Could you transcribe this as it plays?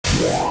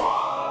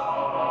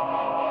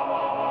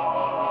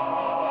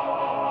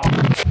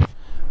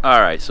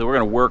Alright, so we're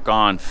going to work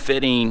on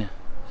fitting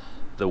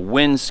the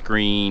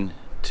windscreen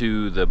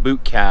to the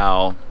boot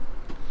cowl,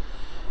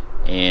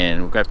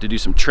 and we're going to have to do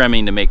some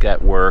trimming to make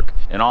that work,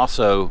 and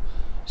also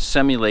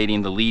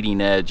simulating the leading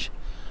edge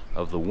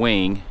of the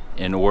wing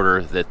in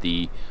order that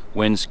the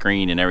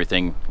windscreen and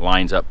everything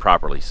lines up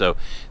properly. So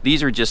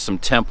these are just some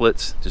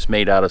templates just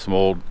made out of some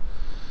old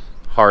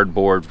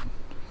hardboard,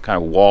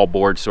 kind of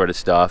wallboard sort of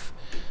stuff.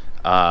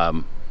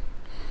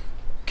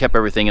 Kept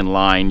everything in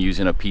line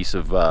using a piece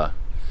of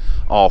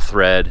all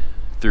thread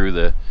through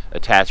the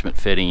attachment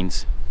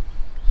fittings,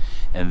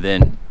 and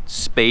then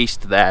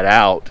spaced that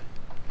out.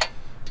 Let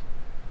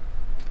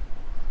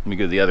me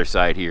go to the other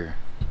side here.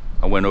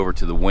 I went over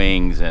to the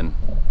wings and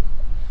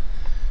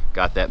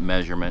got that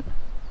measurement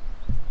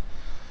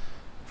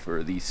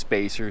for these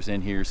spacers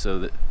in here, so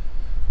that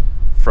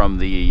from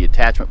the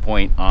attachment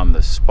point on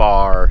the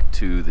spar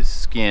to the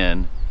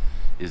skin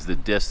is the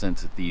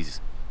distance that these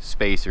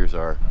spacers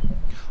are.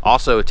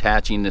 Also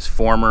attaching this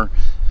former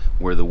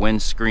where the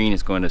windscreen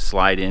is going to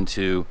slide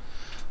into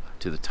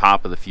to the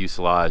top of the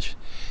fuselage,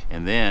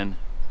 and then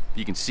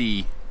you can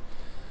see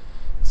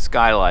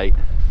skylight,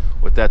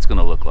 what that's going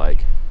to look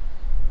like.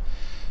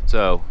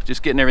 So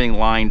just getting everything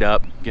lined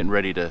up, getting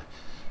ready to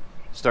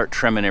start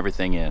trimming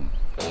everything in.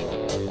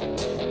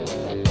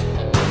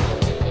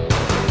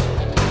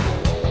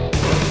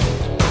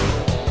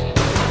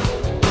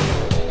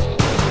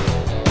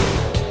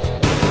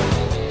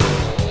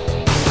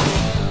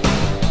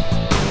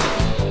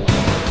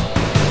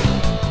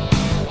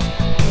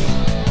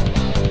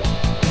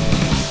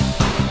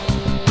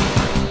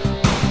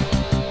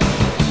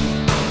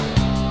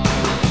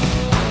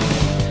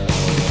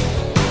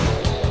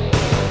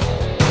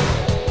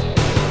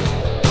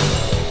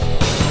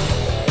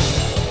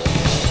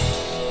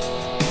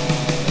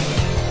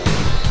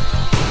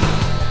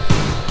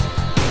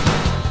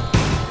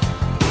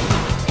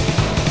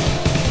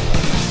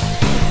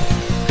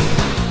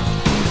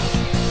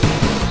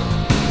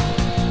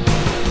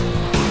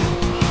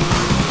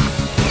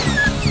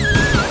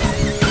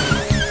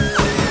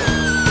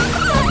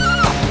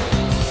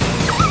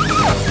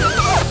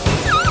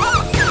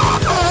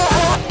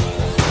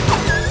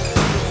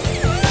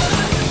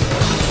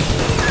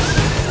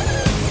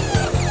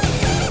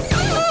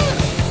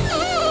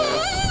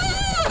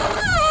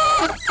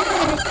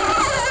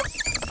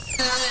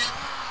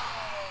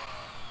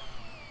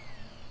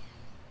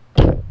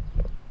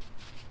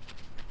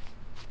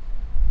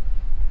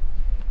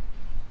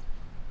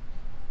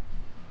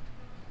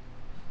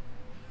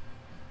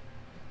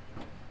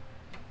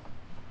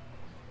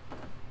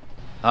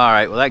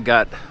 Alright, well that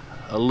got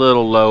a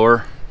little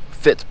lower.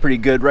 Fits pretty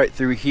good right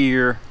through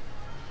here.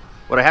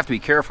 What I have to be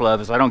careful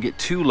of is I don't get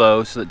too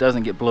low so it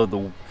doesn't get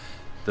below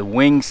the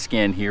wing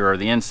skin here, or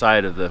the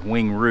inside of the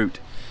wing root.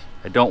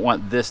 I don't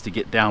want this to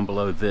get down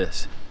below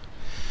this.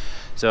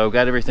 So I've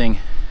got everything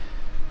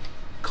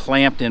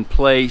clamped in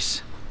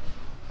place.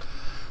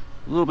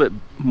 A little bit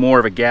more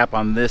of a gap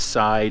on this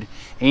side.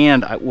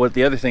 And what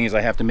the other thing is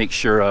I have to make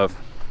sure of,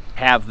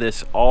 have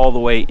this all the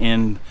way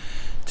in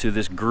to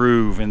this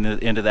groove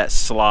into that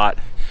slot.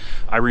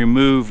 I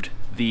removed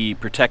the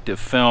protective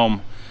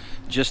film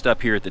just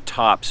up here at the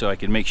top so I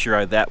could make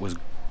sure that was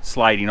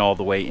sliding all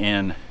the way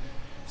in.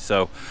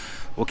 So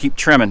we'll keep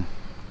trimming.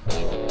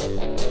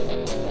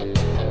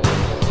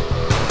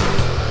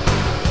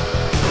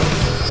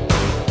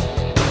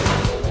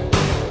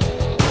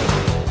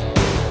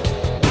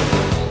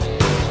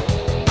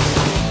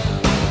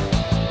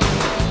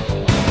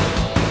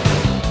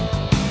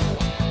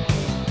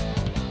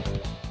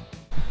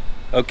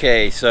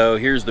 Okay, so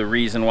here's the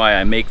reason why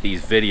I make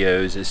these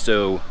videos, is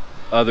so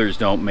others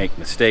don't make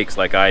mistakes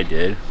like I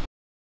did.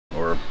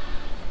 Or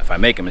if I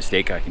make a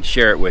mistake, I can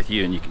share it with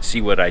you and you can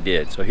see what I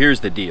did. So here's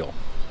the deal.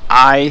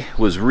 I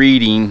was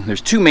reading,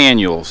 there's two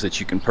manuals that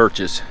you can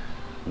purchase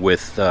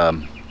with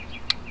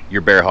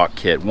your BEARHAWK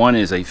kit. One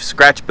is a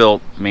scratch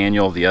built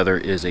manual, the other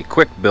is a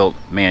quick built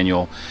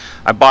manual.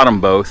 I bought them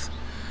both.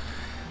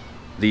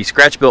 The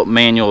scratch built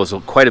manual is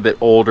quite a bit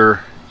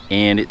older,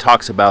 and it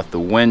talks about the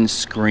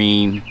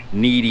windscreen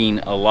needing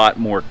a lot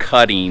more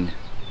cutting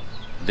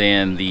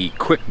than the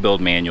quick build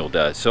manual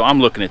does. So I'm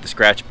looking at the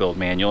scratch build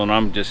manual and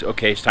I'm just,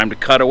 okay, it's time to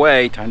cut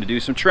away, time to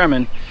do some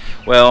trimming.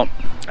 Well,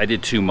 I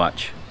did too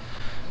much.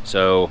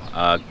 So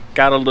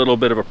got a little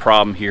bit of a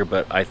problem here,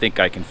 but I think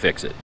I can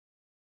fix it.